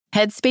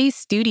Headspace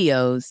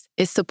Studios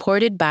is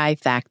supported by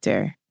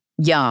Factor.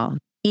 Y'all,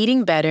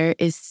 eating better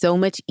is so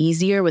much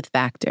easier with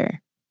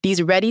Factor.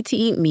 These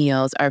ready-to-eat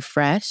meals are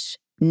fresh,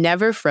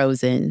 never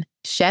frozen,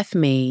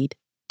 chef-made,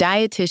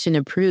 dietitian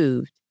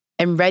approved,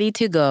 and ready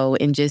to go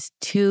in just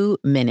 2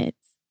 minutes.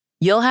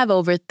 You'll have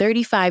over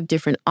 35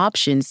 different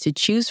options to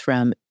choose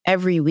from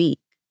every week.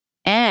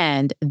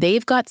 And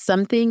they've got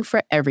something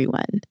for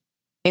everyone,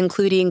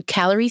 including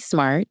Calorie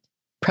Smart,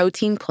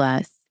 Protein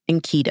Plus,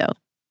 and Keto.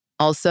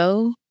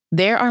 Also,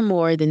 there are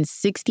more than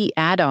 60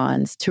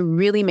 add-ons to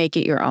really make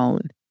it your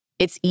own.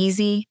 It's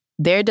easy,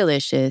 they're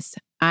delicious,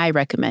 I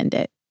recommend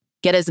it.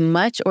 Get as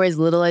much or as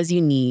little as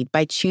you need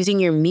by choosing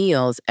your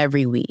meals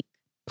every week.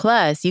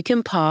 Plus, you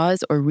can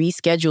pause or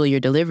reschedule your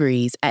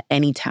deliveries at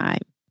any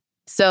time.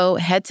 So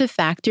head to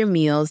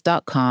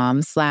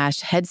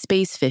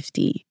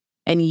factormeals.com/headspace50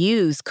 and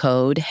use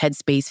code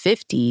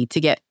headspace50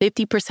 to get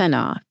 50%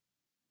 off.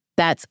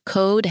 That's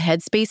code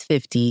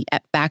headspace50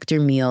 at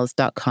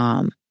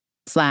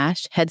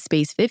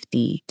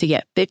factormeals.com/headspace50 to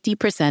get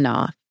 50%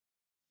 off.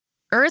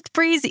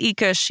 EarthBreeze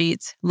Eco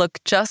Sheets look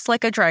just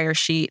like a dryer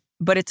sheet,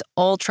 but it's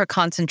ultra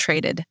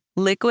concentrated,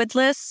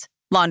 liquidless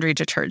laundry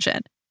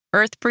detergent.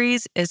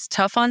 EarthBreeze is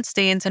tough on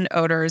stains and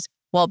odors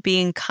while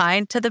being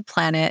kind to the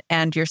planet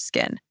and your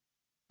skin.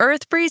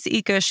 EarthBreeze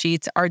Eco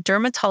Sheets are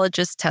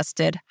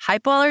dermatologist-tested,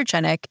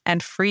 hypoallergenic,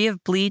 and free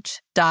of bleach,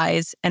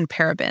 dyes, and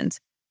parabens.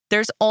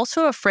 There's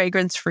also a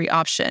fragrance-free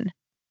option.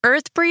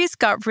 EarthBreeze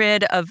got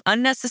rid of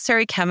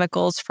unnecessary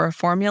chemicals for a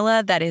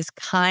formula that is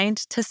kind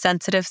to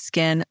sensitive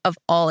skin of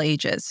all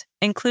ages,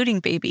 including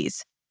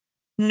babies.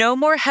 No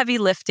more heavy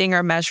lifting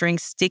or measuring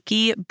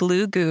sticky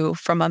blue goo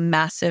from a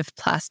massive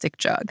plastic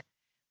jug.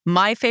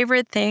 My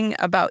favorite thing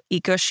about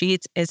Eco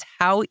Sheets is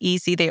how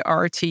easy they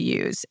are to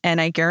use,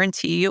 and I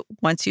guarantee you,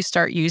 once you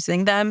start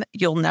using them,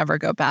 you'll never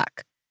go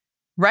back.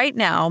 Right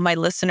now, my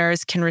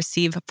listeners can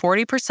receive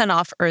 40%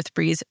 off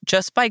EarthBreeze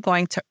just by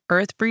going to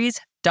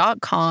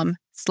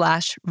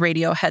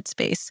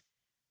earthbreeze.com/radioheadspace.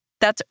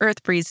 That's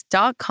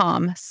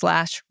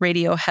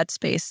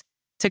earthbreeze.com/radioheadspace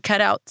to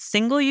cut out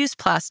single-use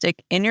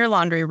plastic in your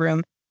laundry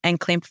room and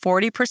claim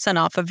 40%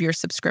 off of your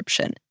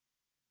subscription.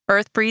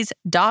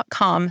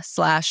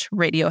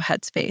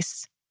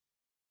 earthbreeze.com/radioheadspace.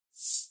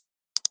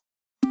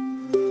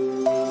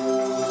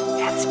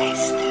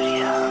 Headspace Studios.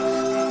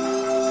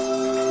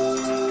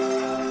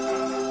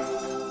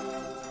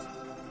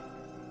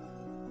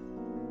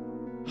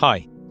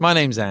 Hi, my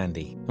name's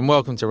Andy, and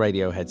welcome to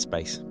Radio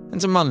Headspace.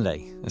 It's a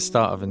Monday, the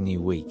start of a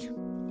new week.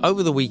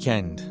 Over the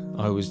weekend,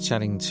 I was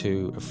chatting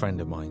to a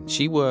friend of mine.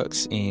 She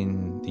works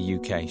in the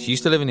UK. She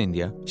used to live in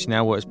India. She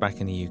now works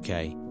back in the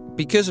UK.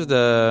 Because of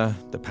the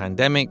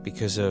pandemic,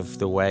 because of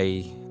the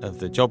way of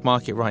the job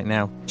market right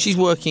now, she's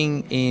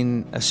working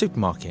in a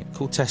supermarket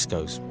called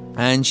Tesco's.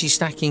 And she's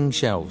stacking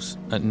shelves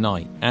at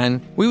night.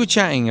 And we were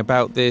chatting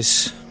about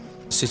this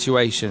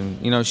situation.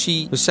 You know,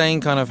 she was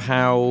saying kind of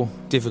how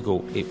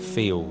difficult it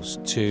feels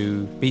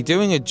to be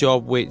doing a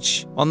job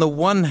which, on the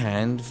one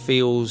hand,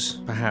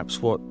 feels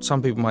perhaps what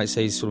some people might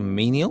say is sort of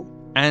menial,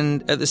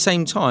 and at the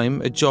same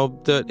time, a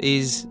job that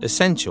is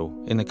essential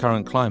in the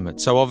current climate.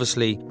 So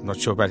obviously, I'm not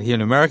sure about here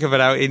in America, but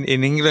out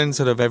in England,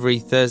 sort of every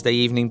Thursday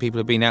evening, people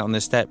have been out on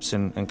the steps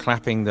and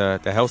clapping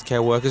the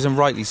healthcare workers, and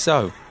rightly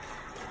so.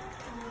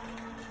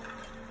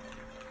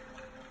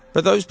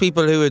 But those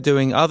people who are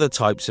doing other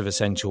types of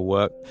essential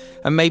work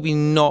are maybe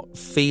not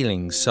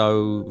feeling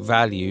so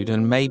valued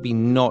and maybe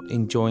not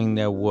enjoying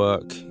their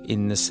work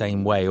in the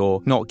same way,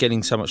 or not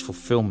getting so much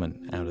fulfillment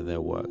out of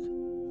their work.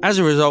 As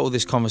a result of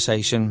this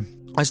conversation,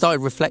 I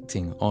started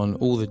reflecting on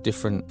all the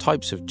different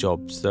types of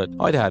jobs that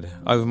I'd had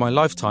over my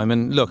lifetime.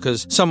 And look,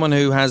 as someone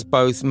who has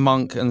both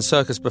monk and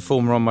circus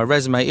performer on my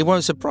resume, it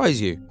won't surprise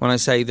you when I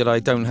say that I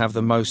don't have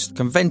the most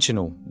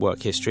conventional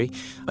work history.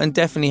 And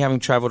definitely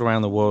having travelled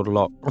around the world a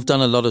lot, I've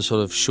done a lot of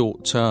sort of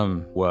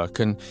short-term work.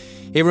 And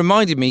it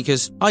reminded me,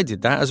 because I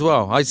did that as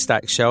well. I'd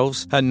stack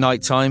shelves at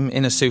night time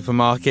in a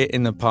supermarket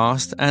in the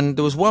past. And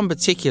there was one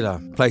particular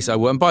place I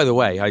worked. And by the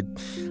way, I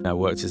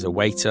worked as a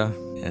waiter,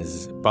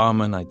 as a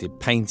barman, I did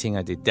painting,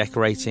 I did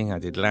decorating, I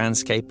did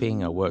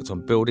landscaping, I worked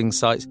on building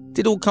sites,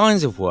 did all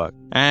kinds of work.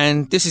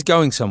 And this is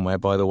going somewhere,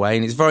 by the way,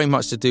 and it's very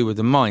much to do with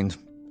the mind.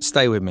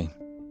 Stay with me.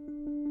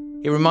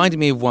 It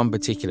reminded me of one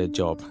particular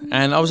job,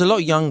 and I was a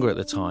lot younger at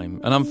the time,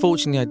 and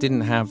unfortunately I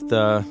didn't have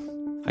the,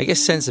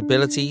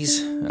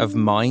 sensibilities of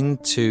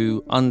mind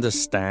to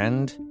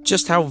understand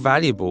just how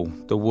valuable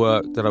the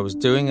work that I was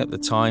doing at the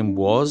time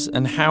was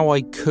and how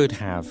I could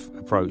have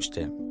approached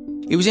it.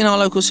 It was in our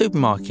local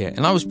supermarket,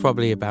 and I was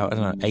probably about,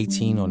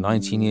 18 or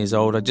 19 years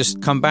old. I'd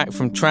just come back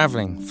from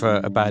travelling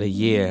for about a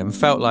year and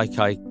felt like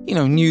I,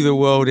 knew the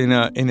world in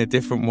a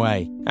different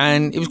way.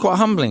 And it was quite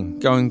humbling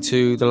going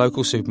to the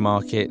local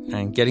supermarket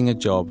and getting a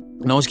job.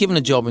 And I was given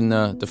a job in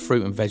the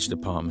fruit and veg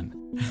department.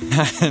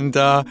 And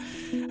I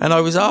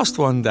was asked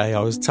one day,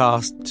 I was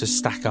tasked to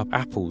stack up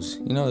apples,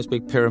 those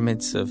big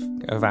pyramids of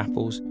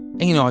apples.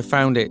 And, I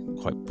found it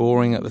quite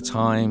boring at the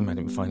time. I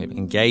didn't find it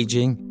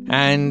engaging.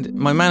 And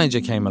my manager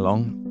came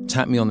along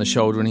tapped me on the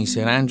shoulder and he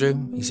said, Andrew,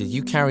 he said,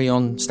 you carry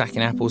on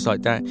stacking apples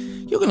like that,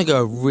 you're going to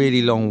go a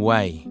really long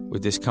way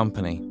with this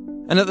company.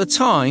 And at the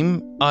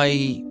time,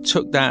 I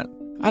took that,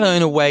 I don't know,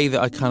 in a way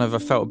that I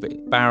felt a bit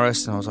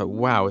embarrassed. And I was like,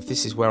 wow, if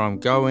this is where I'm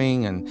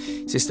going and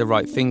is this the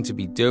right thing to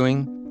be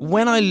doing?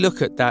 When I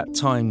look at that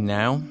time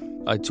now,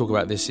 I talk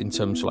about this in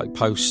terms of like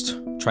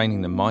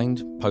post-training the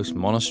mind,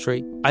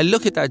 post-monastery. I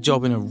look at that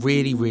job in a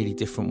really, really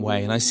different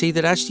way. And I see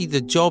that actually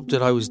the job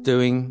that I was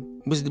doing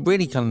was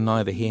really kind of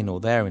neither here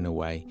nor there in a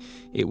way.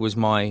 It was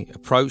my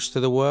approach to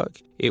the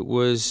work. It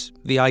was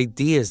the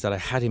ideas that I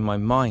had in my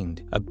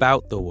mind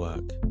about the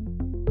work.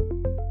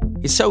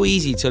 It's so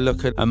easy to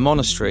look at a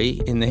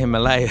monastery in the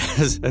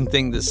Himalayas and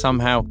think that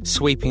somehow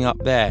sweeping up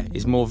there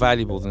is more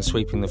valuable than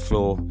sweeping the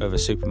floor of a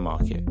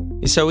supermarket.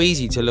 It's so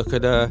easy to look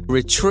at a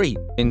retreat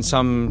in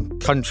some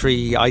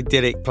country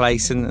idyllic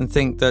place and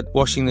think that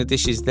washing the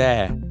dishes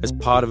there as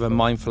part of a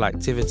mindful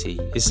activity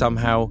is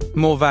somehow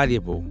more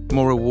valuable,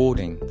 more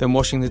rewarding than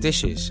washing the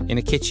dishes in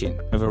a kitchen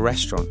of a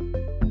restaurant.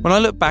 When I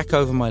look back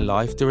over my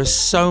life, there are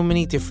so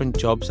many different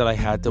jobs that I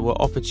had that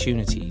were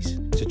opportunities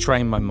to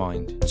train my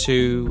mind,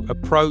 to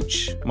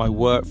approach my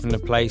work from the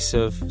place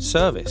of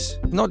service.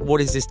 Not what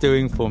is this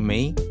doing for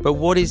me, but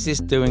what is this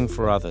doing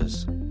for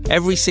others?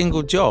 Every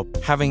single job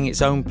having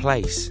its own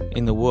place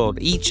in the world,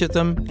 each of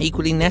them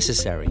equally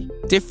necessary.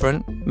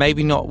 Different,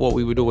 maybe not what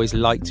we would always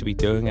like to be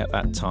doing at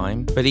that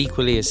time, but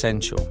equally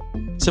essential.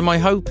 So my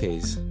hope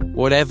is,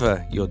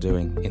 whatever you're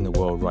doing in the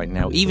world right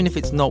now, even if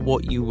it's not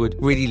what you would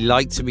really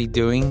like to be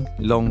doing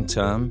long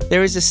term,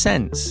 there is a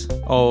sense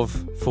of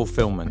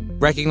fulfillment,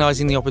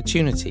 recognizing the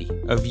opportunity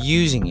of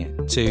using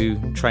it to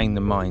train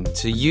the mind,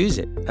 to use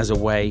it as a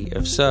way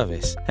of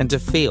service, and to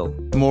feel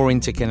more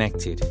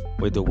interconnected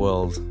with the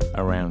world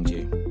around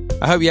you.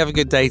 I hope you have a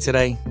good day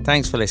today.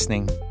 Thanks for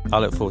listening. I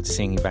look forward to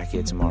seeing you back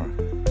here tomorrow.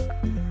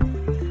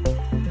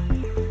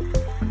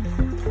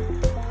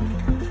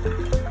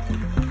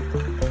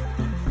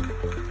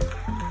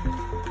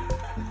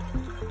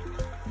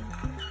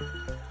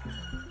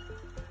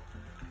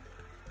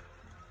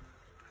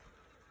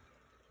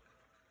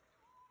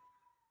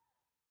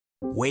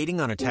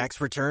 Waiting on a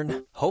tax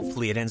return?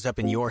 Hopefully it ends up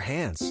in your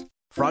hands.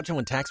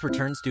 Fraudulent tax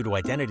returns due to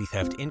identity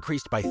theft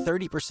increased by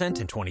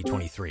 30% in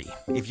 2023.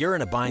 If you're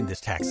in a bind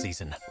this tax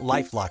season,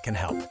 LifeLock can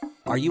help.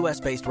 Our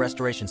U.S.-based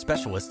restoration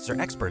specialists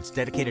are experts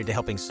dedicated to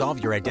helping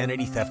solve your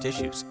identity theft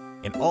issues.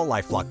 And all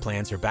LifeLock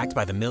plans are backed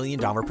by the $1 Million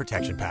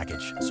Protection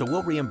Package. So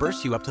we'll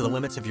reimburse you up to the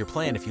limits of your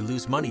plan if you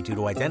lose money due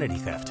to identity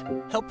theft.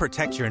 Help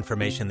protect your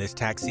information this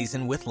tax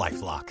season with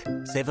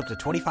LifeLock. Save up to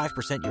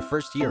 25% your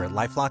first year at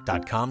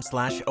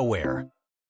LifeLock.com/aware.